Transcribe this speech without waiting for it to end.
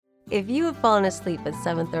If you have fallen asleep at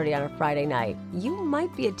 7:30 on a Friday night, you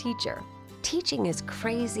might be a teacher. Teaching is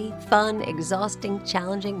crazy, fun, exhausting,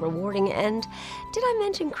 challenging, rewarding, and did I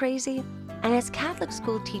mention crazy? And as Catholic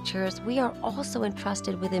school teachers, we are also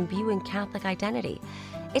entrusted with imbuing Catholic identity.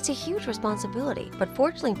 It's a huge responsibility, but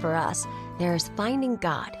fortunately for us, there is Finding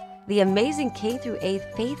God, the amazing K through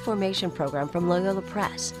 8th faith formation program from Loyola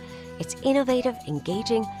Press. It's innovative,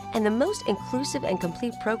 engaging, and the most inclusive and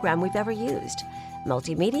complete program we've ever used.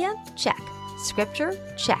 Multimedia? Check. Scripture?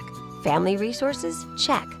 Check. Family resources?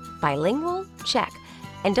 Check. Bilingual? Check.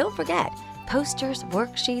 And don't forget, posters,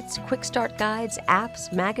 worksheets, quick start guides,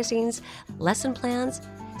 apps, magazines, lesson plans.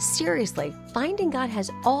 Seriously, Finding God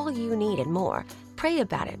has all you need and more. Pray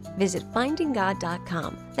about it. Visit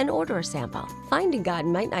findinggod.com, then order a sample. Finding God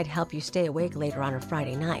might not help you stay awake later on a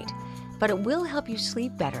Friday night, but it will help you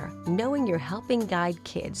sleep better knowing you're helping guide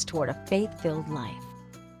kids toward a faith-filled life.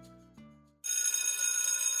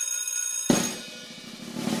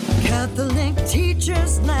 Catholic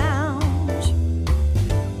Teachers Lounge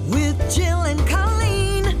with Jill and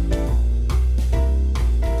Colleen.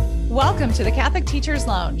 Welcome to the Catholic Teachers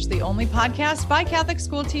Lounge, the only podcast by Catholic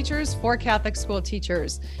school teachers for Catholic school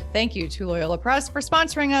teachers. Thank you to Loyola Press for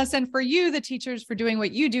sponsoring us, and for you, the teachers, for doing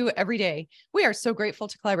what you do every day. We are so grateful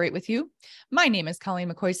to collaborate with you. My name is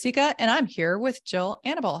Colleen McCoy-Sika, and I'm here with Jill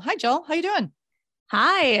Annabelle. Hi, Jill. How you doing?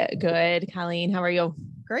 Hi, good. Colleen, how are you?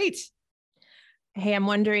 Great. Hey, I'm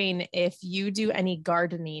wondering if you do any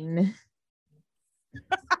gardening.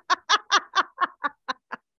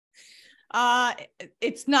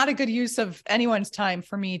 It's not a good use of anyone's time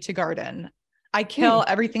for me to garden. I kill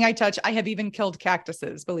everything I touch. I have even killed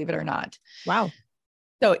cactuses, believe it or not. Wow.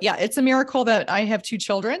 So yeah, it's a miracle that I have two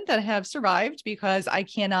children that have survived, because I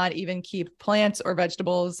cannot even keep plants or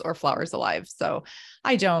vegetables or flowers alive. So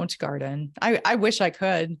I don't garden. I wish I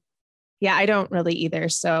could. Yeah, I don't really either.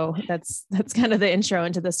 So that's kind of the intro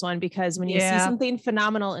into this one, because when you see something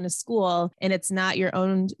phenomenal in a school and it's not your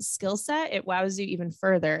own skill set, it wows you even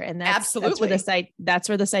further. And that's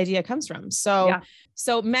where this idea comes from.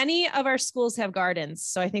 So many of our schools have gardens.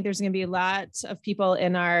 So I think there's going to be a lot of people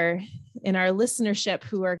in our listenership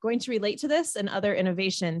who are going to relate to this and other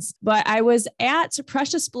innovations. But I was at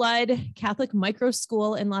Precious Blood Catholic Micro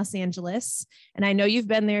School in Los Angeles, and I know you've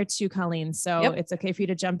been there too, Colleen. So It's okay for you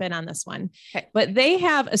to jump in on this one. Okay. But they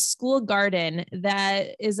have a school garden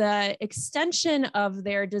that is an extension of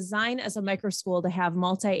their design as a micro school to have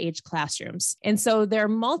multi-age classrooms. And so they're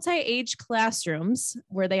multi-age classrooms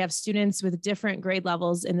where they have students with different grade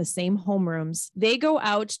levels in the same homerooms. They go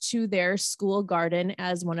out to their school garden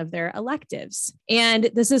as one of their electives. And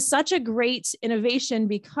this is such a great innovation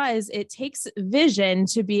because it takes vision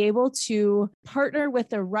to be able to partner with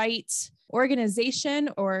the right organization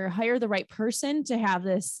or hire the right person to have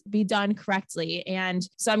this be done correctly. And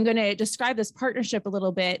so I'm going to describe this partnership a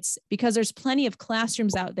little bit, because there's plenty of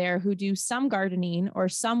classrooms out there who do some gardening or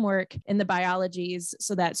some work in the biologies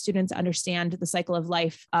so that students understand the cycle of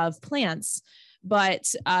life of plants. But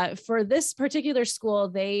for this particular school,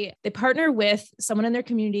 they partner with someone in their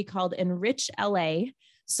community called Enrich LA,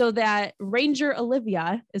 so that Ranger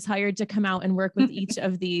Olivia is hired to come out and work with each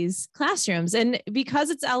of these classrooms. And because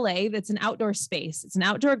it's LA, that's an outdoor space. It's an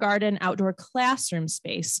outdoor garden, outdoor classroom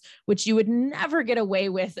space, which you would never get away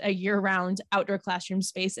with a year-round outdoor classroom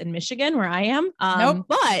space in Michigan, where I am. Nope.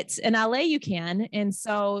 But in LA, you can. And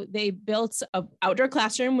so they built an outdoor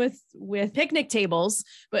classroom with picnic tables,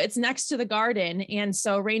 but it's next to the garden. And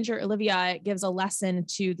so Ranger Olivia gives a lesson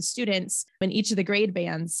to the students in each of the grade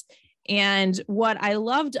bands. And what I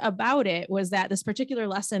loved about it was that this particular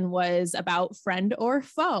lesson was about friend or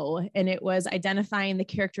foe, and it was identifying the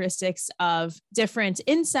characteristics of different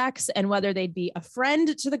insects and whether they'd be a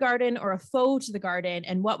friend to the garden or a foe to the garden.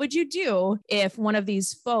 And what would you do if one of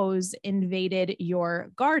these foes invaded your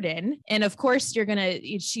garden? And of course,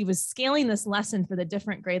 she was scaling this lesson for the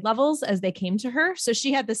different grade levels as they came to her. So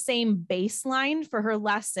she had the same baseline for her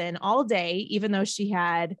lesson all day, even though she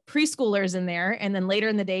had preschoolers in there. And then later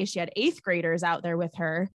in the day, she had 8th graders out there with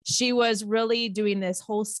her. She was really doing this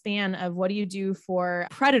whole span of what do you do for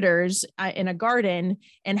predators in a garden,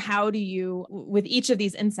 and how do you, with each of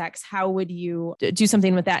these insects, how would you do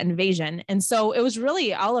something with that invasion? And so it was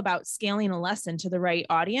really all about scaling a lesson to the right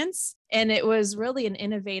audience. And it was really an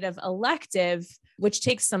innovative elective, which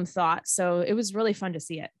takes some thought. So it was really fun to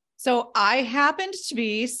see it. So I happened to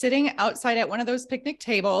be sitting outside at one of those picnic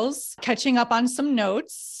tables, catching up on some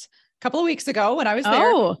notes a couple of weeks ago when I was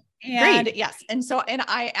there. And Great. yes. And so, and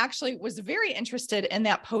I actually was very interested in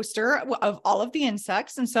that poster of all of the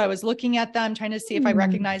insects. And so I was looking at them, trying to see if I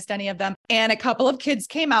recognized any of them. And a couple of kids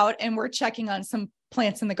came out and were checking on some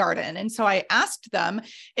plants in the garden. And so I asked them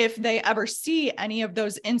if they ever see any of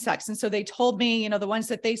those insects. And so they told me, the ones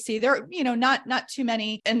that they see, they're, not too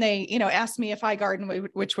many. And they, asked me if I garden,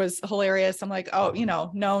 which was hilarious. I'm like, oh,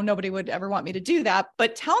 no, nobody would ever want me to do that.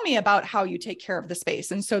 But tell me about how you take care of the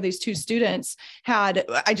space. And so these two students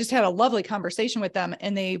I just had a lovely conversation with them,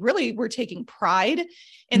 and they really were taking pride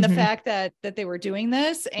in the fact that they were doing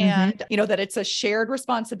this, and, that it's a shared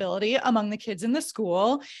responsibility among the kids in the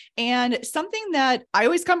school, and something that I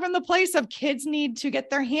always come from the place of kids need to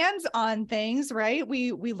get their hands on things, right?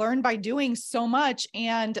 We learn by doing so much,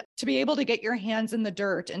 and to be able to get your hands in the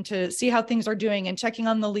dirt and to see how things are doing, and checking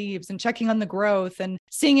on the leaves and checking on the growth and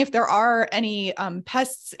seeing if there are any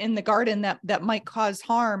pests in the garden that might cause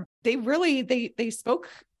harm. They really, they spoke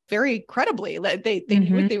very credibly. They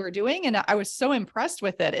knew what they were doing. And I was so impressed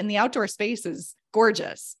with it. And the outdoor space is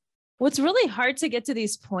gorgeous. Well, it's really hard to get to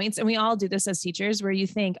these points. And we all do this as teachers where you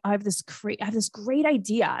think, I have this great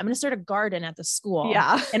idea. I'm going to start a garden at the school.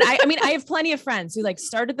 Yeah. And I have plenty of friends who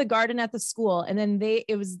started the garden at the school, and then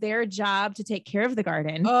it was their job to take care of the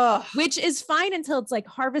garden, which is fine until it's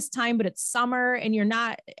harvest time, but it's summer and you're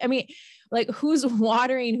not, who's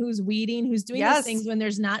watering, who's weeding, who's doing those things when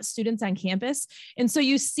there's not students on campus. And so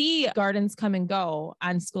you see gardens come and go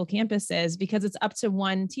on school campuses because it's up to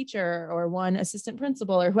one teacher or one assistant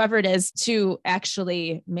principal or whoever it is to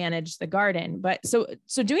actually manage the garden. But so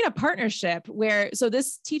doing a partnership so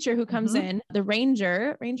this teacher who comes in, the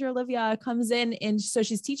Ranger Olivia comes in, and so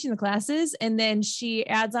she's teaching the classes, and then she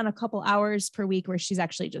adds on a couple hours per week where she's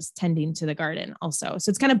actually just tending to the garden also. So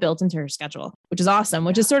it's kind of built into her schedule, which is awesome,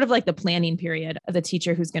 which is sort of like the planning period of the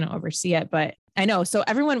teacher who's going to oversee it. But I know, so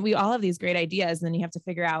we all have these great ideas, and then you have to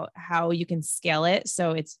figure out how you can scale it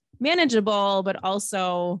so it's manageable, but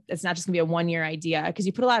also it's not just gonna be a 1-year idea, because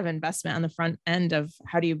you put a lot of investment on the front end of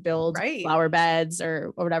how do you build flower beds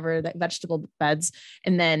or whatever, the vegetable beds.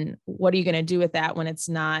 And then what are you going to do with that when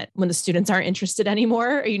the students aren't interested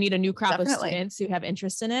anymore, or you need a new crop of students who have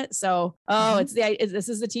interest in it. So, this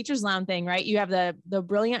is the teacher's lounge thing, right? You have the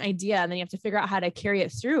brilliant idea, and then you have to figure out how to carry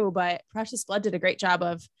it through. But Precious Blood did a great job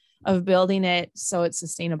of building it so it's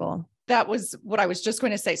sustainable. That was what I was just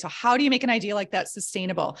going to say. So how do you make an idea like that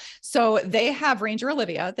sustainable? So they have Ranger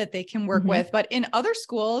Olivia that they can work with, but in other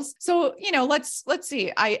schools, so, let's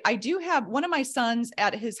see, I do have one of my sons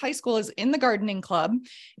at his high school is in the gardening club.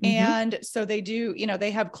 And so they do,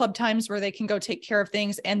 they have club times where they can go take care of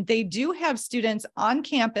things. And they do have students on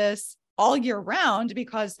campus all year round,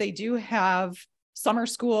 because they do have summer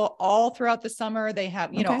school all throughout the summer. They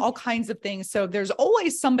have, all kinds of things. So there's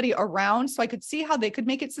always somebody around. So I could see how they could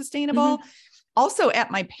make it sustainable. Also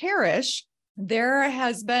at my parish, there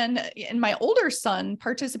has been, and my older son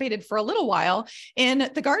participated for a little while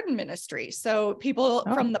in the garden ministry. So people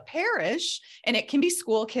from the parish, and it can be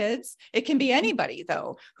school kids, it can be anybody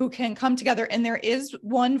though, who can come together. And there is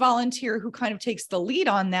one volunteer who kind of takes the lead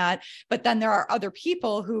on that. But then there are other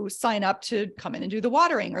people who sign up to come in and do the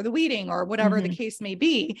watering or the weeding or whatever the case may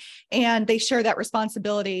be. And they share that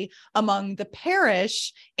responsibility among the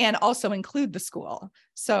parish and also include the school.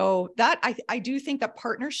 So that I do think that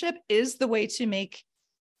partnership is the way to make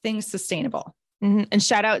things sustainable. And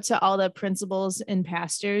shout out to all the principals and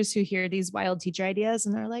pastors who hear these wild teacher ideas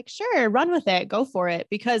and they're like, sure, run with it, go for it,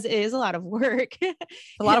 because it is a lot of work.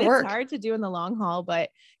 A lot of work. It's hard to do in the long haul, but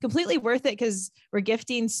completely worth it, because we're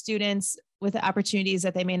gifting students with the opportunities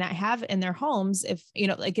that they may not have in their homes. If,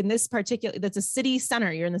 like in this particular, that's a city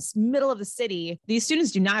center, you're in the middle of the city. These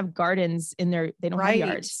students do not have gardens they don't have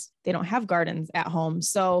yards. They don't have gardens at home.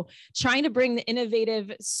 So trying to bring the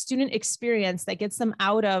innovative student experience that gets them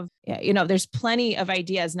out of, there's plenty of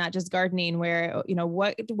ideas, not just gardening, where,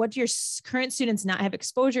 what do your current students not have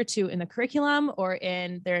exposure to in the curriculum or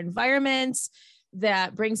in their environments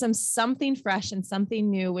that brings them something fresh and something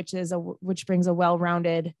new, which brings a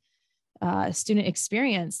well-rounded student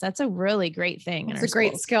experience. That's a really great thing. It's a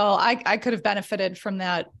great skill. I could have benefited from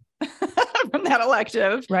that. From that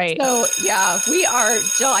elective. Right. So yeah, we are,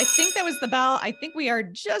 Jill, I think that was the bell. I think we are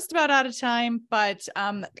just about out of time, but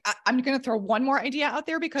I'm going to throw one more idea out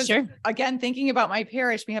there, because again, thinking about my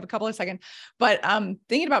parish, we have a couple of seconds, but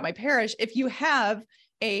thinking about my parish, if you have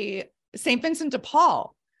a St. Vincent de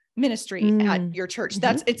Paul ministry at your church.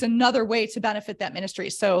 It's another way to benefit that ministry.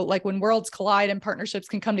 So like when worlds collide and partnerships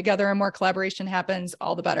can come together and more collaboration happens,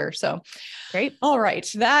 all the better. So great. All right.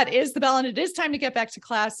 That is the bell, and it is time to get back to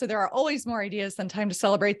class. So there are always more ideas than time to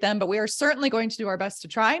celebrate them, but we are certainly going to do our best to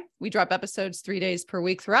try. We drop episodes 3 days per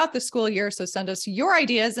week throughout the school year. So send us your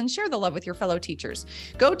ideas and share the love with your fellow teachers.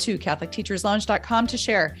 Go to CatholicTeachersLounge.com to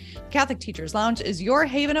share. Catholic Teachers Lounge is your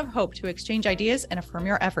haven of hope to exchange ideas and affirm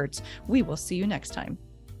your efforts. We will see you next time.